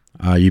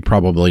 You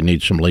probably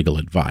need some legal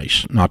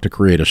advice, not to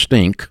create a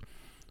stink,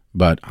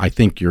 but I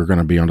think you're going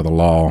to be under the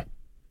law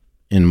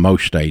in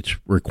most states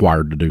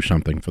required to do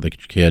something for the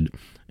kid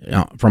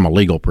from a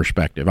legal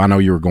perspective. I know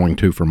you were going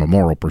to from a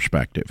moral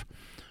perspective,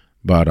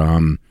 but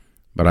I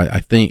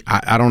think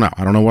I don't know.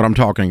 I don't know what I'm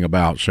talking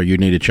about, so you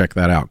need to check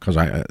that out because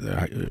I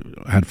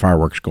had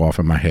fireworks go off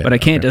in my head. But it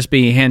can't just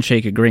be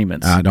handshake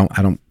agreements. I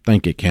don't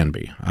think it can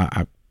be.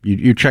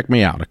 You check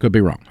me out. I could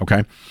be wrong.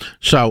 Okay,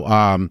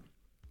 so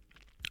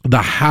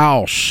the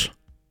house.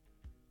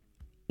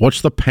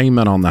 What's the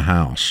payment on the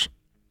house?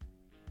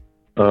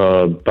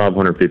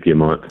 $550 a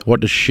month.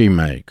 What does she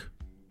make?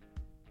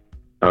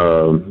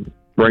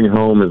 Bring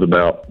home is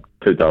about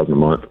 $2,000 a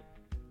month.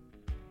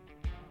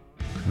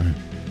 Okay.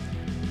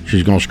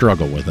 She's going to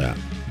struggle with that.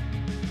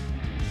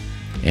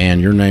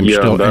 And your name's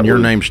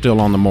still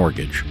on the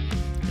mortgage.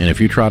 And if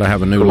you try to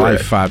have a new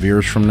life 5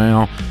 years from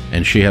now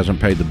and she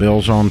hasn't paid the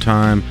bills on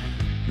time,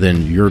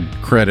 then your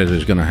credit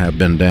is going to have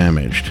been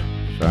damaged.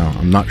 So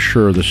I'm not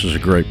sure this is a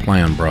great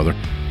plan, brother.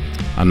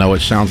 I know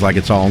it sounds like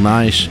it's all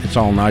nice. It's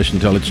all nice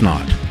until it's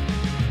not.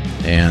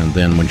 And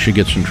then when she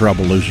gets in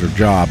trouble, loses her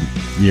job,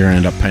 you're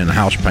going to end up paying a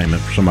house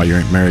payment for somebody you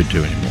ain't married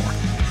to anymore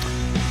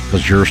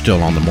because you're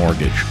still on the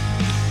mortgage.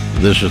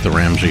 This is The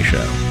Ramsey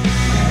Show.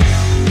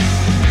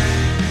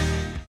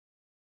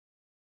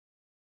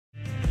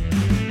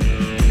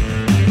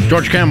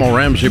 George Kamel,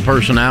 Ramsey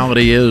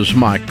Personality, is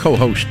my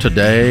co-host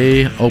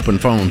today. Open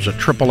phones at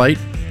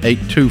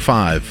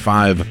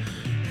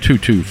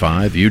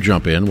 888-825-5225. You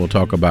jump in. We'll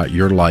talk about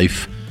your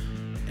life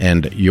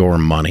and your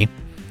money.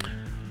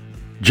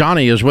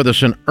 Johnny is with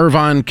us in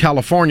Irvine,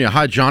 California.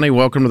 Hi, Johnny.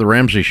 Welcome to The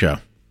Ramsey Show.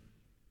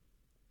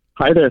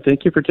 Hi there.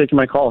 Thank you for taking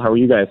my call. How are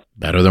you guys?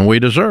 Better than we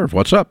deserve.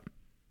 What's up?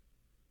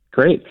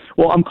 Great.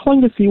 Well, I'm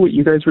calling to see what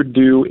you guys would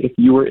do if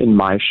you were in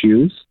my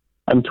shoes.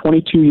 I'm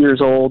 22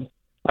 years old.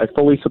 I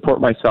fully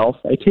support myself.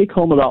 I take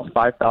home about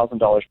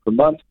 $5,000 per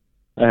month.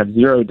 I have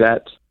zero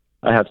debt.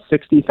 I have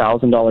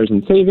 $60,000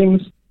 in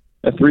savings,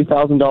 a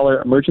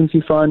 $3,000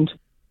 emergency fund.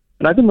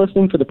 And I've been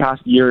listening for the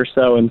past year or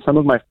so, and some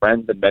of my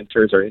friends and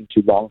mentors are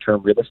into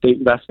long-term real estate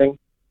investing.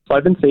 So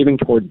I've been saving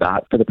towards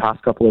that for the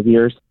past couple of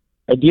years.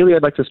 Ideally,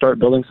 I'd like to start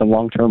building some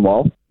long-term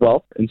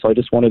wealth, and so I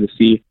just wanted to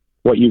see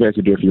what you guys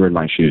would do if you were in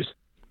my shoes.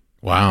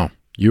 Wow.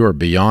 You are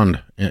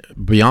beyond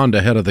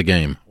ahead of the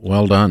game.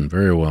 Well done.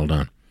 Very well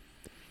done.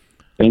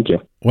 Thank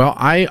you. Well,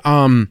 I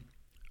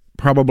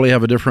probably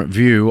have a different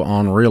view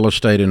on real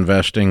estate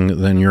investing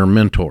than your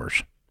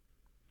mentors.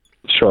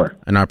 Sure.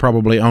 And I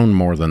probably own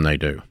more than they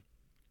do.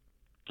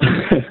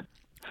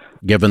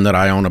 Given that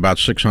I own about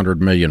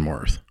 $600 million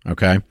worth.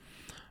 Okay.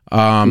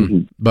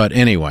 But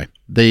anyway,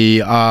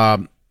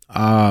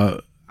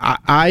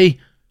 I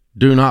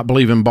do not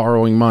believe in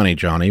borrowing money,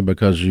 Johnny,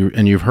 because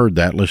you've heard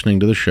that listening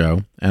to the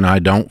show, and I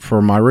don't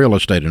for my real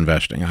estate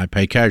investing. I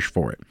pay cash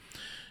for it.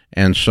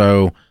 And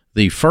so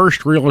the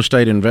first real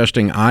estate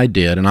investing I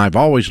did, and I've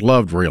always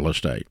loved real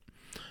estate,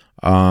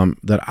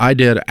 that I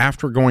did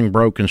after going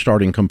broke and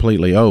starting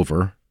completely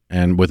over,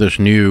 and with this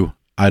new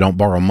I don't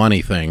borrow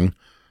money thing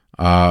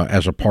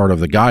as a part of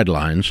the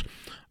guidelines,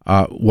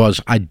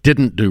 was I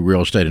didn't do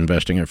real estate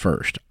investing at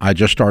first. I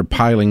just started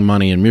piling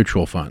money in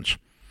mutual funds.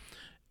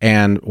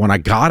 And when I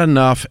got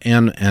enough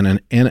in an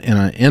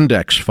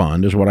index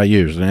fund is what I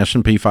used, an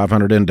S&P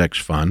 500 index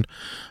fund,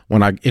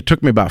 it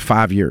took me about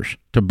 5 years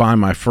to buy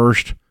my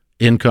first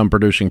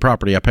income-producing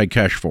property. I paid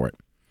cash for it.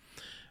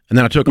 And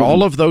then I took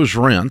all of those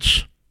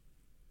rents,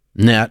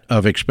 net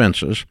of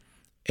expenses,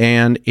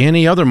 and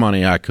any other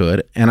money I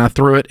could, and I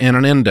threw it in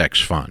an index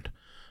fund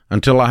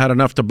until I had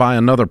enough to buy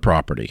another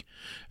property.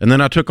 And then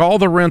I took all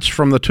the rents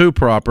from the two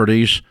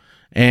properties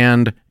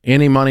and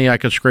any money I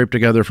could scrape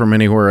together from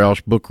anywhere else,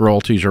 book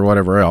royalties or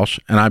whatever else,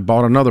 and I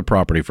bought another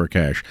property for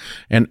cash.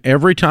 And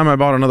every time I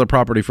bought another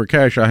property for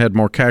cash, I had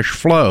more cash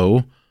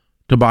flow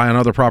to buy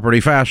another property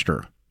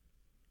faster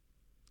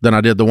than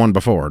I did the one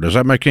before. Does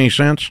that make any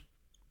sense?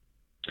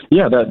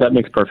 Yeah, that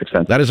makes perfect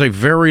sense. That is a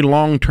very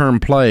long-term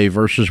play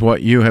versus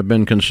what you have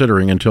been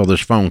considering until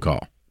this phone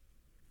call.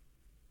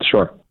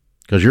 Sure.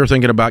 Because you're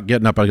thinking about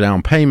getting up a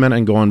down payment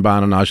and going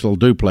buying a nice little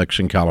duplex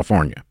in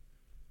California.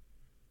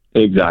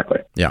 Exactly.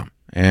 Yeah.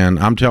 And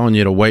I'm telling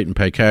you to wait and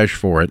pay cash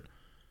for it,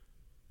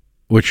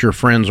 which your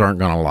friends aren't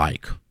going to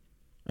like.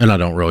 And I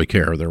don't really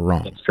care. They're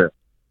wrong. That's true.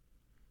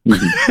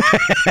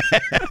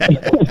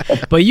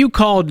 But you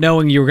called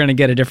knowing you were going to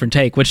get a different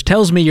take, which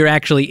tells me you're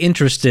actually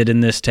interested in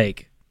this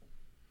take.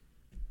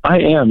 I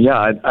am,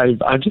 yeah.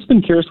 I've just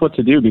been curious what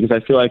to do because I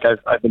feel like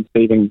I've been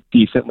saving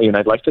decently, and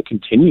I'd like to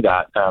continue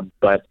that.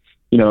 But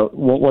you know,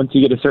 once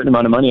you get a certain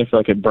amount of money, I feel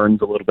like it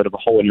burns a little bit of a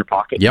hole in your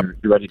pocket. Yep.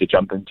 You're ready to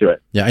jump into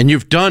it. Yeah, and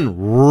you've done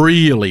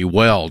really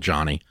well,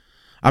 Johnny.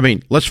 I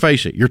mean, let's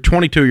face it. You're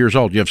 22 years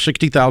old. You have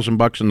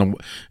 $60,000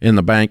 in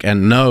the bank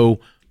and no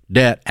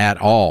debt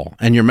at all,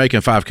 and you're making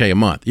 $5K a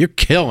month. You're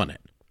killing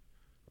it.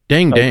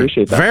 Ding, ding. I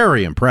appreciate that.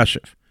 Very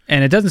impressive.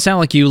 And it doesn't sound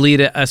like you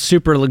lead a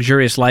super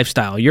luxurious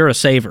lifestyle. You're a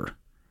saver.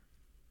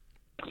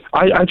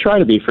 I try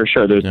to be, for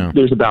sure.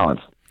 There's a balance.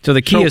 So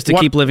the key is to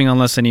keep living on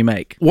less than you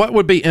make. What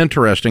would be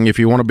interesting if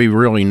you want to be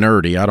really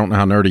nerdy, I don't know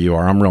how nerdy you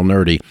are, I'm real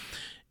nerdy,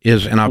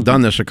 is, and I've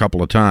done this a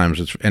couple of times,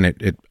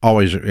 it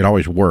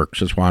always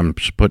works, that's why I'm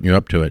putting you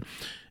up to it,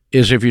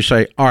 is if you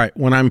say, all right,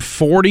 when I'm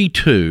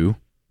 42,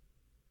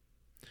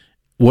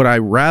 would I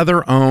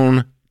rather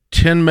own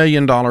 $10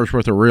 million worth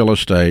of real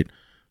estate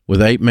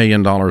with $8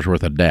 million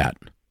worth of debt?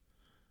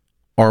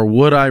 Or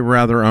would I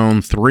rather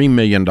own $3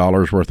 million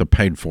worth of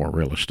paid-for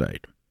real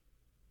estate?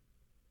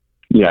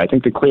 Yeah, I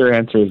think the clear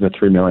answer is the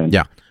 $3 million.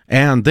 Yeah,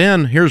 and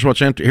then here's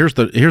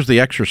the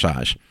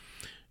exercise.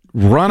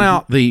 Run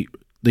out the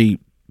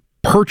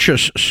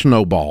purchase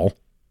snowball,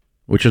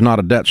 which is not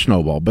a debt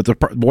snowball, but the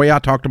way I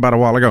talked about a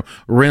while ago.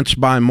 Rents,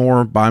 buy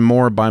more, buy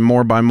more, buy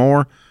more, buy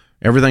more.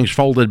 Everything's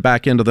folded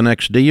back into the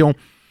next deal,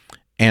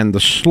 and the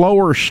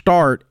slower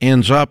start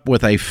ends up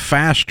with a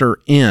faster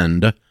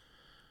end.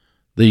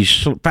 The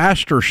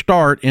faster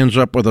start ends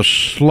up with a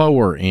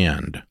slower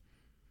end.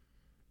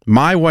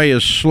 My way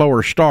is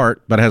slower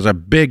start, but has a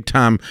big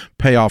time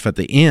payoff at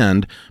the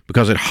end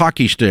because it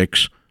hockey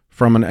sticks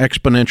from an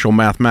exponential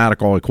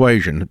mathematical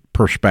equation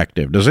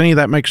perspective. Does any of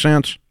that make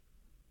sense?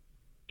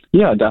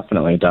 Yeah,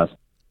 definitely it does.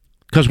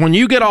 Because when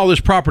you get all this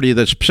property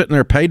that's sitting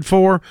there paid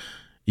for,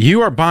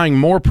 you are buying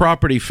more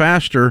property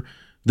faster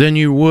than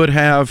you would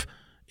have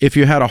if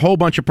you had a whole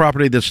bunch of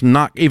property that's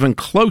not even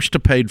close to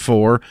paid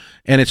for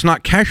and it's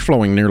not cash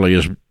flowing nearly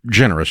as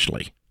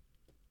generously.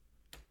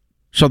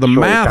 So the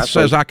math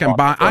says I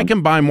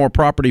can buy more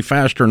property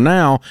faster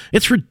now.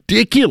 It's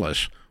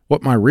ridiculous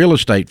what my real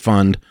estate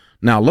fund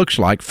now looks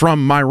like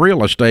from my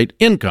real estate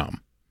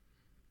income.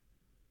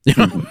 You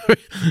know,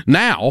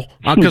 now,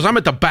 because I'm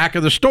at the back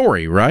of the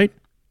story, right?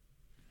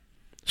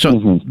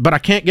 So, but I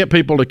can't get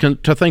people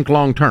to think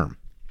long term.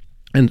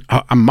 And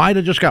I might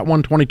have just got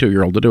one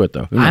 22-year-old to do it,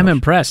 though. I'm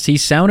impressed. He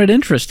sounded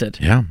interested.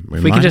 Yeah.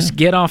 If we could just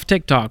get off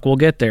TikTok, we'll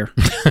get there.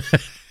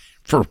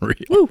 For real.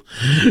 Woo.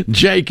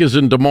 Jake is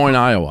in Des Moines,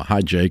 Iowa.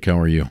 Hi, Jake. How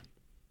are you?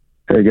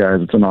 Hey, guys.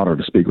 It's an honor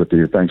to speak with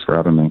you. Thanks for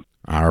having me.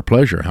 Our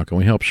pleasure. How can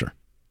we help, sir?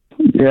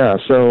 Yeah,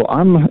 so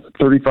I'm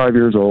 35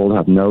 years old,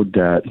 have no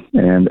debt,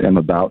 and am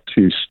about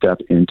to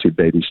step into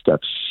baby step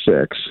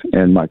 6.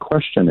 And my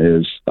question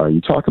is,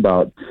 you talk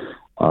about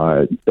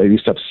baby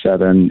step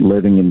 7,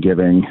 living and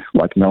giving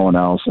like no one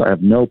else. I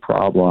have no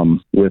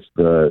problem with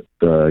the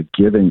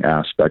giving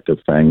aspect of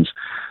things.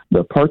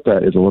 The part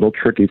that is a little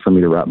tricky for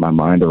me to wrap my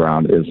mind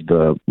around is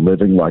the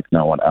living like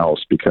no one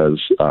else,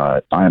 because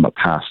I am a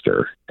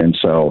pastor. And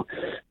so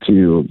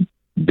to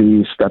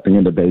be stepping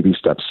into baby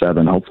step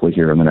 7, hopefully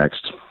here in the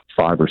next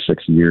 5 or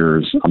 6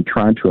 years, I'm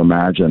trying to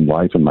imagine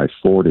life in my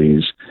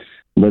 40s,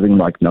 living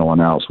like no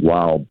one else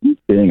while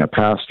being a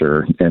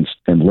pastor and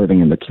living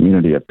in the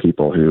community of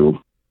people who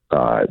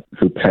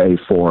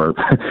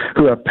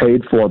who have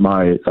paid for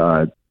my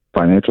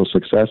financial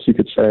success, you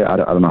could say. I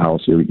don't know how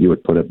else you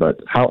would put it,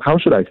 but how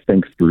should I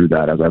think through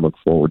that as I look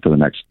forward to the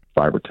next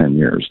 5 or 10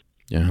 years?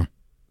 Yeah.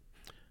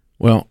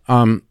 Well,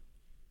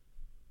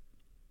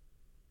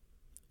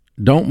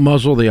 don't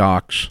muzzle the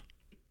ox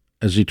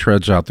as he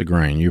treads out the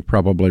grain. You've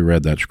probably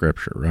read that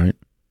scripture, right?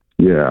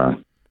 Yeah.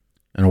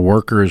 And a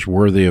worker is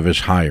worthy of his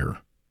hire.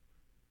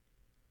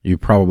 You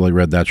probably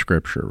read that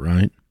scripture,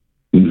 right?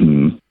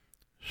 Mm-hmm.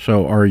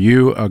 So are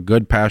you a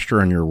good pastor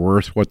and you're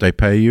worth what they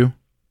pay you?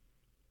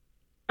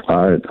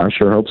 I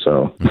sure hope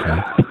so. Okay.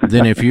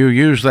 Then if you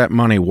use that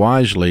money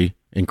wisely,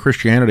 in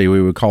Christianity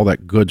we would call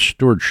that good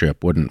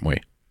stewardship, wouldn't we?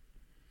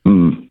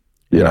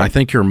 Yeah. And I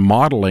think you're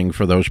modeling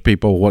for those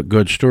people what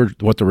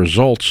the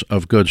results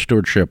of good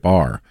stewardship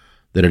are,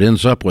 that it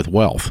ends up with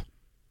wealth.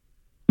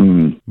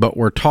 But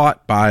we're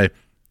taught by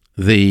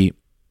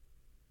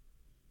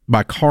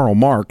Karl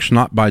Marx,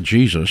 not by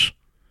Jesus,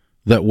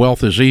 that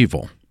wealth is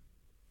evil.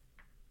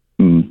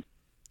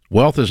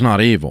 Wealth is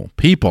not evil.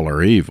 People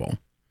are evil.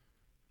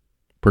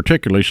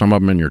 Particularly some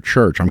of them in your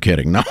church. I'm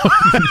kidding. No.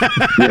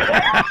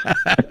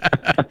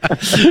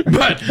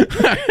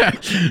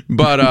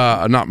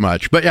 but not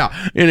much. But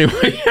yeah,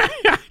 anyway.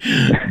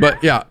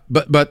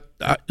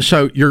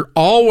 So you're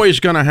always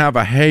going to have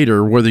a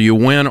hater whether you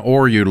win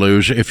or you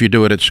lose if you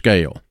do it at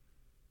scale.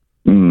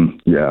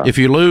 Yeah. If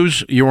you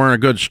lose, you weren't a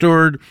good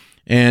steward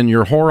and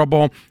you're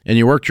horrible and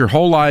you worked your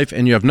whole life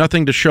and you have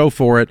nothing to show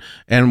for it,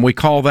 and we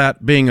call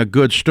that being a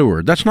good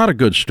steward. That's not a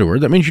good steward.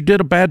 That means you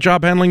did a bad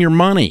job handling your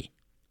money.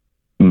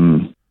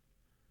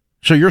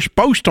 So you're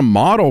supposed to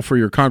model for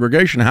your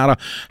congregation how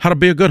to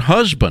be a good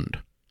husband,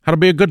 how to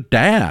be a good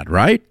dad,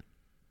 right?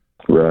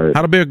 Right.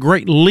 How to be a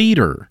great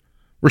leader.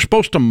 We're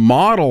supposed to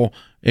model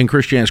in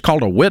Christianity. It's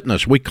called a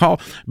witness.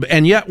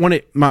 And yet when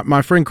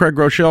my friend Craig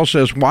Rochelle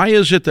says, why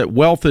is it that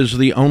wealth is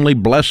the only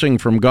blessing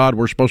from God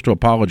we're supposed to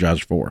apologize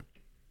for?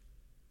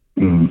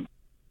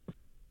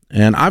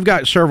 And I've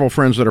got several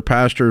friends that are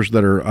pastors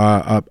that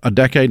are a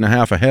decade and a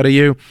half ahead of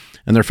you,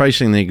 and they're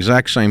facing the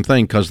exact same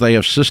thing because they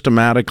have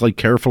systematically,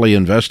 carefully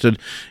invested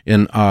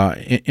in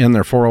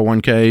their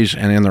 401ks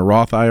and in their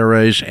Roth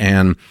IRAs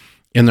and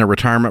in their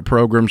retirement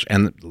programs,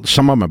 and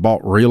some of them have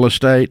bought real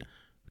estate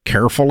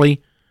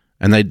carefully,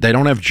 and they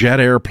don't have jet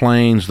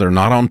airplanes. They're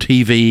not on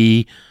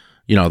TV.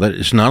 You know,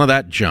 it's none of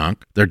that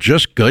junk. They're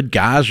just good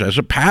guys as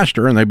a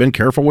pastor, and they've been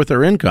careful with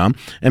their income,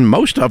 and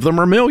most of them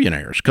are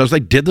millionaires because they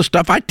did the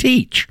stuff I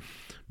teach.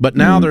 But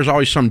now there's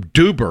always some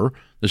doober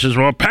that says,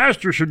 well, a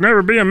pastor should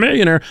never be a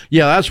millionaire.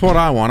 Yeah, that's what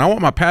I want. I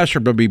want my pastor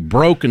to be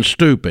broke and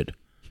stupid.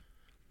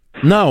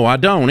 No, I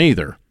don't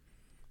either.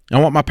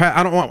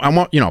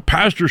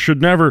 Pastor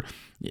should never...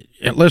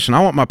 Listen, I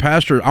want my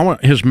pastor, I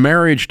want his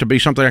marriage to be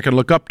something I can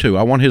look up to.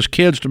 I want his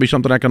kids to be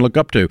something I can look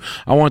up to.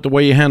 I want the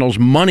way he handles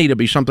money to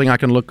be something I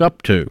can look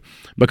up to.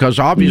 Because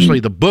obviously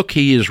the book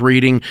he is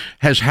reading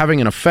has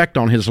having an effect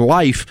on his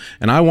life,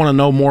 and I want to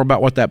know more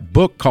about what that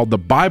book called the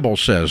Bible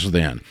says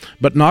then.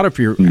 But not if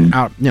you're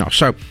out,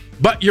 so,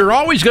 but you're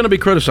always going to be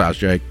criticized,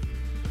 Jake.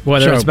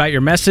 Whether it's about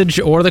your message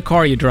or the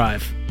car you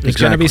drive. There's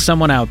going to be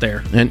someone out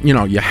there. And,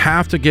 you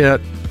have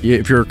to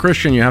if you're a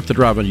Christian, you have to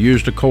drive a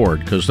used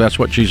Accord because that's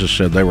what Jesus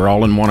said. They were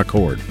all in one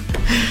accord.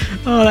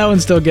 Oh, that one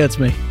still gets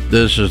me.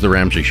 This is The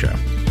Ramsey Show.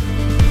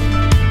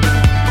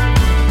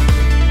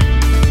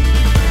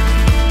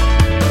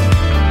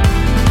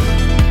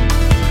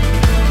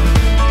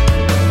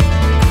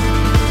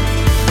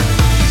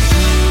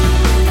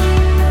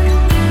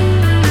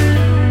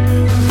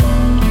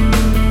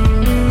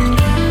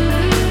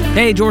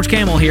 Hey, George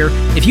Camel here.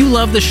 If you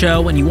love the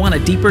show and you want a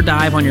deeper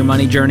dive on your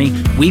money journey,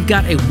 we've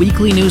got a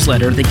weekly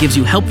newsletter that gives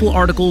you helpful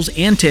articles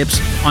and tips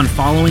on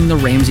following the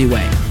Ramsey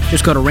way.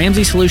 Just go to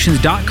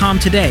RamseySolutions.com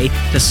today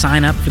to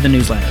sign up for the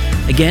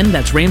newsletter. Again,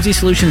 that's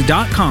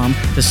RamseySolutions.com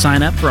to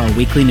sign up for our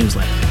weekly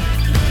newsletter.